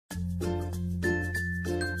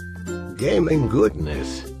gaming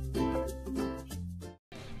goodness.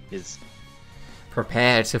 Is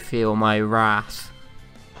Prepare to feel my wrath.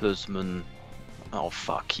 Plusman. Oh,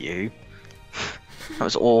 fuck you. That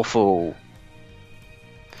was awful.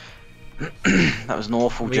 That was an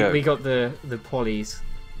awful joke. We got the Polis.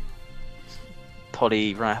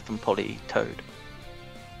 Poli Wrath and Poli Toad.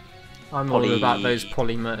 I'm Poli- all about those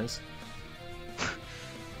polymers.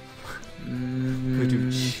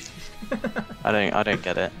 I don't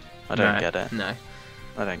get it. I don't No, get it. No,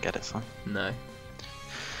 I don't get it, son. no.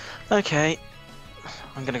 Okay.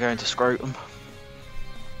 I'm gonna go into scrotum.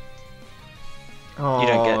 Oh, You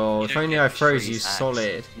don't if get only I those froze freeze you hacks.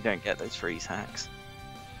 solid. You don't get those freeze hacks.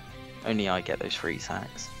 Only I get those freeze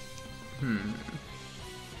hacks.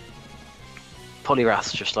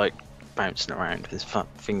 Poliwrath's just like bouncing around with his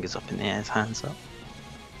fingers up in the air, his hands up.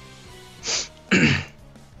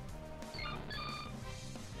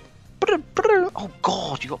 Oh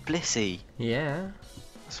god, you got Blissey. Yeah.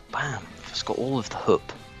 That's bam. It's got all of the hoop.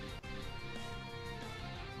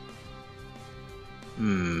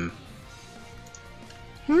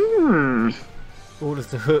 All of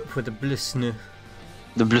the hoop with the blissner.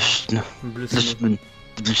 The Blushn. Blissman.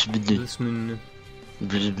 Blushman.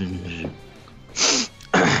 Blissman.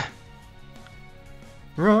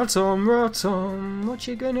 Rotom, what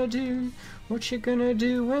you gonna do? What you gonna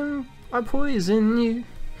do when I poison you?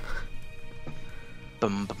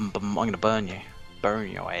 Bum bum bum. I'm gonna burn you. Burn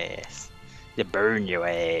your ass. You burn your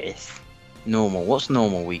ass. Normal. What's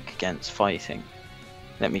normal weak against fighting?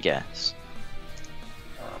 Let me guess.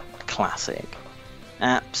 Classic.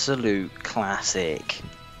 Absolute classic.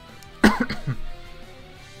 I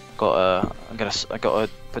got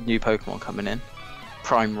a new Pokemon coming in.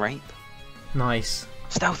 Prime Rape. Nice.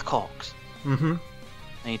 Stealth Cox. Mm-hmm.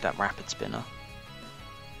 I need that rapid spinner.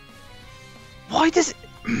 Why does it?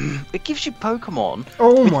 It gives you Pokemon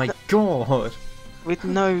Oh my god. with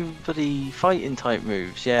nobody fighting type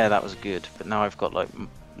moves. Yeah, that was good. But now I've got like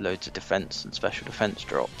loads of defense and special defense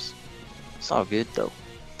drops. It's all good though.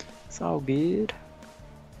 It's all good.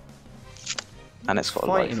 And it's got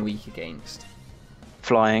fighting like weak against.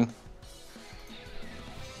 flying.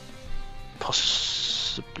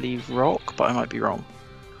 Possibly rock, but I might be wrong.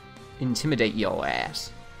 Intimidate your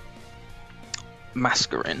ass.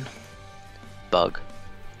 Mascarin. Bug.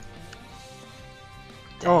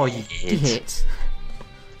 Oh, you did.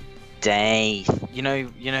 Dang. You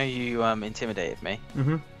intimidated me.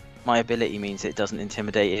 Mm-hmm. My ability means it doesn't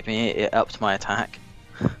intimidate me, it upped my attack.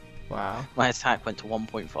 Wow. My attack went to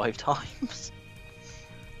 1.5 times.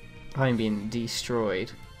 I'm being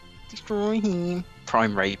destroyed. Destroy him.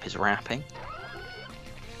 Prime Rape is rapping.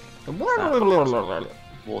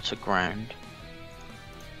 Water Ground.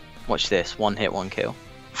 Watch this, one hit, one kill.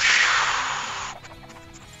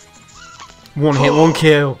 One hit, one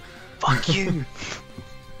kill. Fuck you!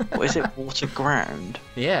 What is it, Water Ground?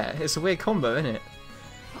 Yeah, it's a weird combo, isn't it?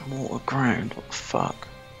 Water Ground, what the fuck?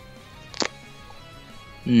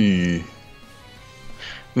 Means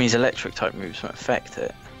electric type moves won't affect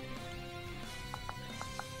it.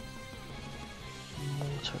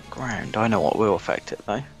 Water Ground, I know what will affect it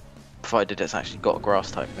though. Provided it's actually got a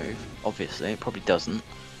grass type move. Obviously, it probably doesn't.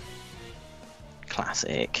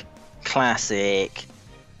 Classic. Classic.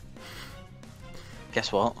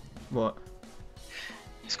 Guess what? What?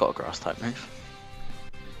 It's got a grass type move.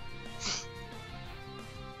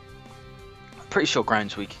 I'm pretty sure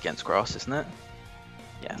ground's weak against grass, isn't it?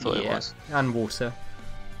 Yeah, I thought it was. And water.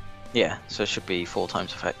 Yeah, so it should be 4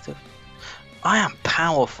 times effective. I am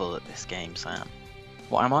powerful at this game, Sam.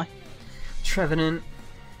 What am I? Trevenant.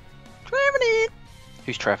 Trevenant!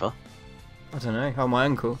 Who's Trevor? I don't know. Oh, my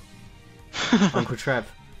uncle. Uncle Trev.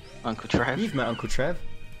 Uncle Trev? You've met Uncle Trev.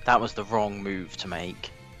 That was the wrong move to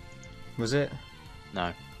make. Was it?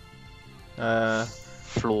 No. Uh.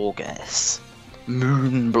 Florges.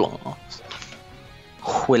 Moonblast.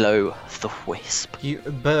 Willow the Wisp. You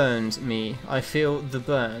burned me. I feel the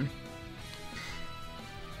burn.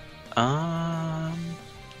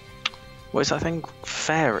 What is that thing?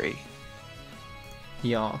 Fairy.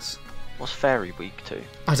 Yas. What's Fairy weak to?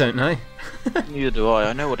 I don't know. Neither do I.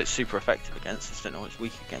 I know what it's super effective against. I just don't know what it's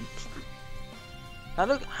weak against. Now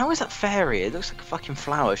look, how is that Fairy? It looks like a fucking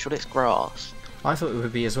flower. Surely it's grass. I thought it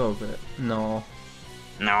would be as well, but no.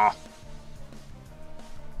 No.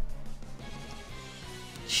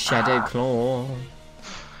 Shadow Claw.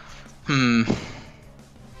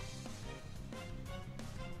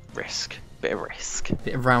 Risk. Bit of risk.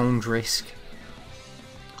 Bit of round risk.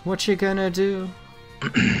 What you gonna do?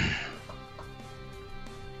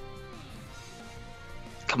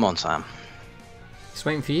 Come on, Sam. It's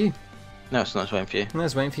waiting for you. No, it's not waiting for you. No,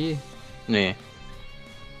 it's waiting for you. Yeah.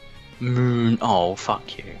 Moon. Oh,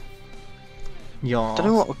 fuck you. Yeah. I don't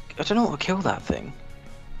know what will kill that thing.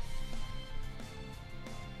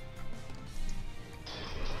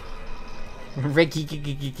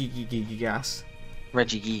 Gas.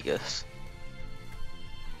 Regigigas.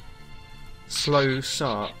 Slow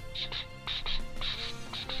start.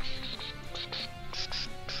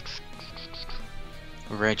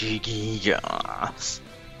 Regigigas.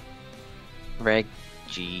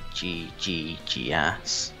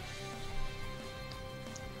 Regigigas.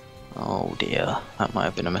 Oh dear, that might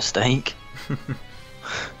have been a mistake.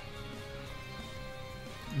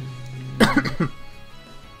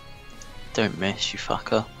 Don't miss, you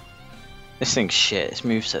fucker. This thing's shit, this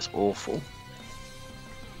moveset's awful.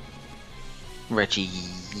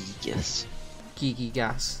 Regigigas. Gigi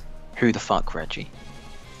gas. Who the fuck, Reggie?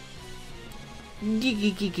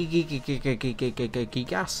 Gigi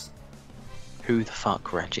gas. Who the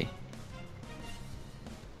fuck, Reggie?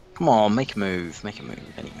 Come on, make a move, any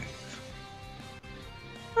move.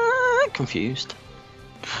 Confused.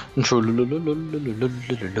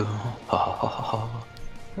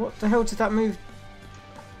 What the hell did that move?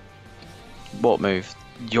 What move?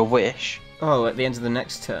 Your wish? Oh, at the end of the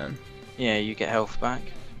next turn. Yeah, you get health back.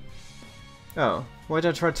 Oh, why did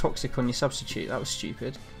I try toxic on your substitute? That was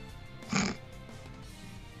stupid.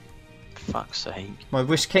 Fuck's sake. My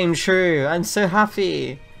wish came true. I'm so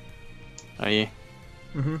happy. Are you?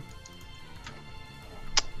 Mhm.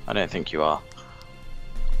 I don't think you are.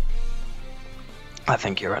 I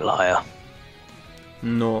think you're a liar.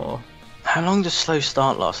 No. How long does slow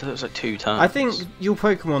start last? It was like 2 turns. I think your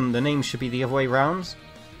Pokemon, the name should be the other way round.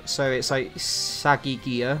 So it's like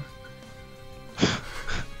Sagigia.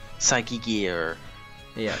 Sagigear.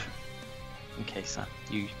 Yeah. Okay, so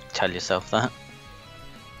you tell yourself that.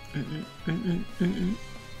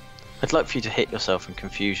 I'd like for you to hit yourself in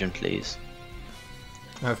confusion, please.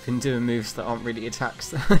 I've been doing moves that aren't really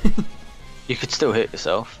attacks. You could still hit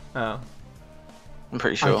yourself. Oh. I'm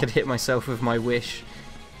pretty sure. I could hit myself with my wish.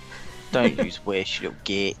 Don't use wish, you little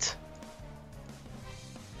git.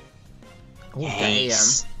 Oh,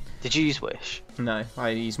 Yes. Did you use wish? damn. No, I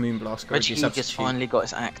use Moonblast. Regigigas finally got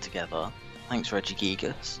his act together. Thanks,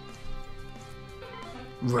 Regigigas.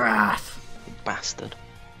 Wrath. You bastard.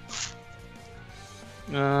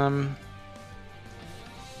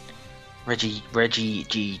 Reggie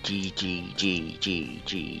G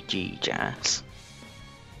Jazz.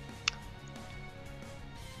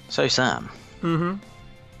 So Sam, Mm-hmm.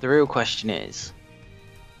 the real question is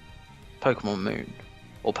Pokemon Moon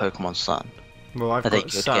or Pokemon Sun? Well, I've Are they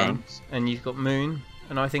got good Sun, games? and you've got Moon,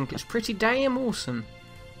 and I think it's pretty damn awesome.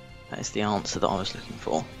 That is the answer that I was looking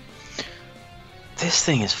for. This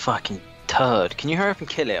thing is fucking turd. Can you hurry up and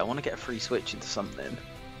kill it? I want to get a free switch into something.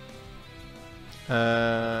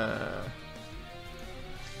 If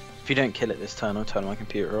you don't kill it this turn, I'll turn my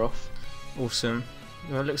computer off. Awesome.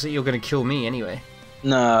 Well, it looks like you're going to kill me anyway.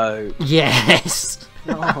 No. Yes!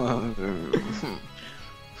 No.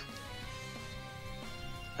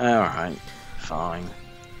 Alright, fine.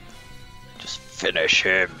 Just finish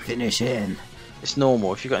him. Finish him. It's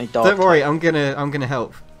normal. If you've got any dark Don't worry, type- I'm gonna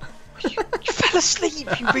help. You fell asleep,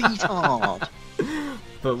 you retard.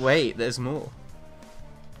 But wait, there's more.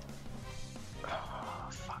 Oh,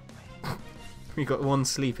 fuck me. We got one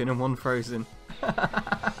sleeping and one frozen.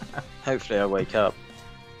 Hopefully I wake up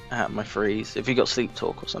at my freeze. If you got sleep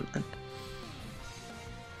talk or something.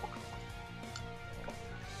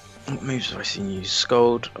 What moves have I seen you?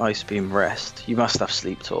 Scold, Ice Beam, Rest. You must have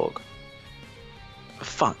sleep talk. For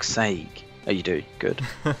fuck's sake. Oh, you do. Good.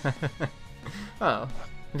 Oh,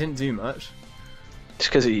 I didn't do much. Just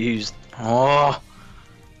because you used... Oh!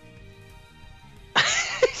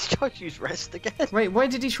 He's tried to use Rest again. Wait, why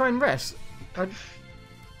did he try and rest?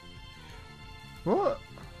 What?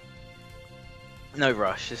 No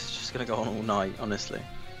rush. This is just going to go on all night, honestly.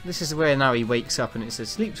 This is where now he wakes up and it says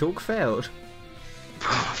sleep talk failed.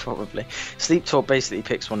 Probably. Sleep Talk basically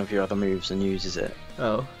picks one of your other moves and uses it.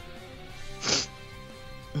 Oh.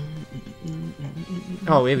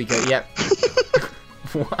 Oh, here we go. Yep.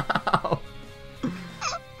 Wow.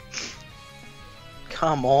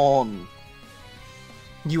 Come on.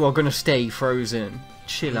 You are gonna stay frozen.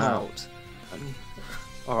 Chill out.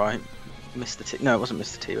 Alright. Mr. T. No, it wasn't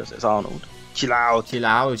Mr. T, was it? It's Arnold. Chill out. Chill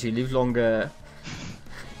out. You live longer.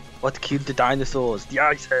 What killed the dinosaurs? The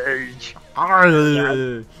Ice Age.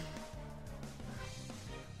 Arrgh.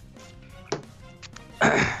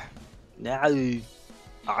 No.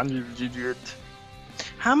 I'm an idiot.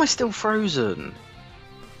 How am I still frozen?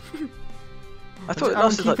 I thought it I'm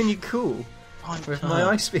lasted keeping like you cool five with turns. my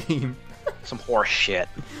ice beam. Some horse shit.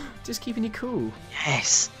 Just keeping you cool.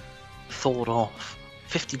 Yes. Thawed off.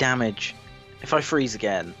 50 damage. If I freeze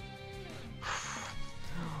again.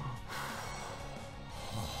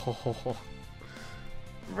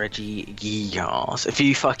 Reggie Gigas. If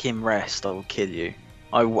you fucking rest, I will kill you.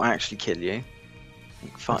 I will actually kill you.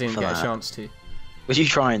 Fuck I didn't for get that. a chance to. Was you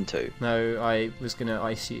trying to? No, I was gonna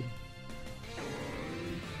ice you.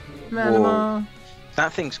 Whoa. Manama.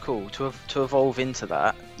 That thing's cool. To evolve into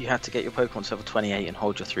that, you had to get your Pokemon to level 28 and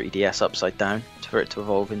hold your 3DS upside down for it to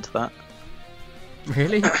evolve into that.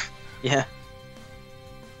 Really? Yeah.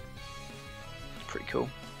 Pretty cool.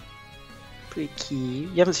 Pretty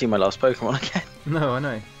cute. You haven't seen my last Pokemon again. No, I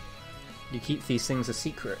know. You keep these things a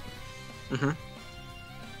secret. Mhm.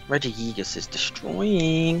 Regigigas is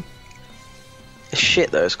destroying. It's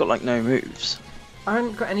shit though. It's got like no moves. I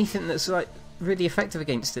haven't got anything that's like really effective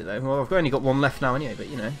against it though. Well, I've only got one left now anyway, but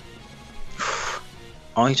you know.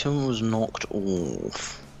 Item was knocked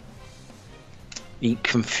off. Eat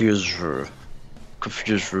Confuser.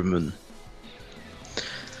 Confuserman.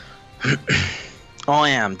 I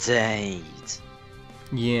am dead.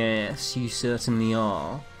 Yes, you certainly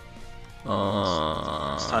are.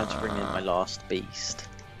 It's time to bring in my last beast.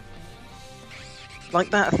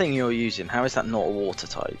 Like that thing you're using, how is that not a water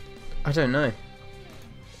type? I don't know.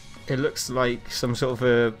 It looks like some sort of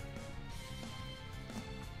a...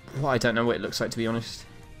 Well, I don't know what it looks like, to be honest.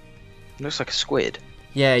 It looks like a squid.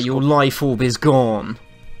 Yeah, your life orb is gone.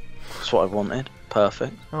 That's what I wanted.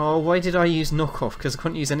 Perfect. Oh, why did I use knockoff? Because I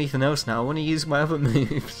couldn't use anything else now. I want to use my other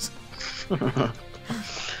moves.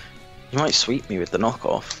 You might sweep me with the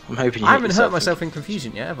knockoff. I'm hoping you I hit haven't yourself hurt myself in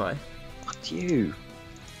confusion yet, have I? Fuck you.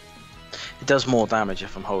 It does more damage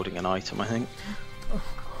if I'm holding an item, I think.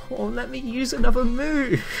 Oh, let me use another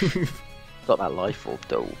move. Got that life orb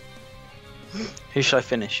though. Who should I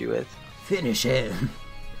finish you with? Finish him.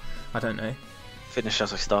 I don't know. Finish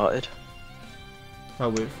as I started. Oh,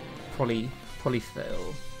 with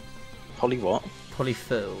Polyfill. Poli what?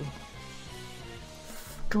 Polyfill.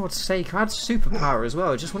 For God's sake, I had superpower as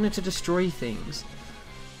well. I just wanted to destroy things.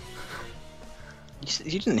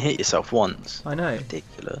 You didn't hit yourself once. I know.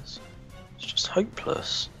 Ridiculous. It's just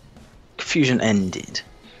hopeless. Confusion ended.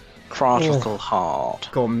 Critical heart.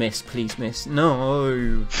 Go on, miss, please miss.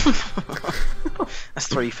 No. That's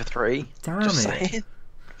 3 for 3. Damn Just it. saying.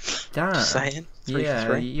 Damn. Just saying. 3 Yeah,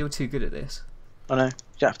 for 3. you're too good at this. I know. You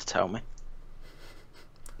don't have to tell me.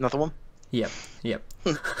 Another one? Yep, yep.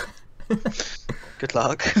 Good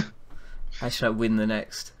luck. I shall win the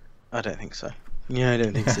next. I don't think so. Yeah, I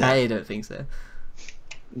don't think so. I don't think so.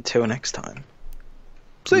 Until next time.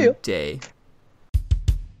 See ya. Good day.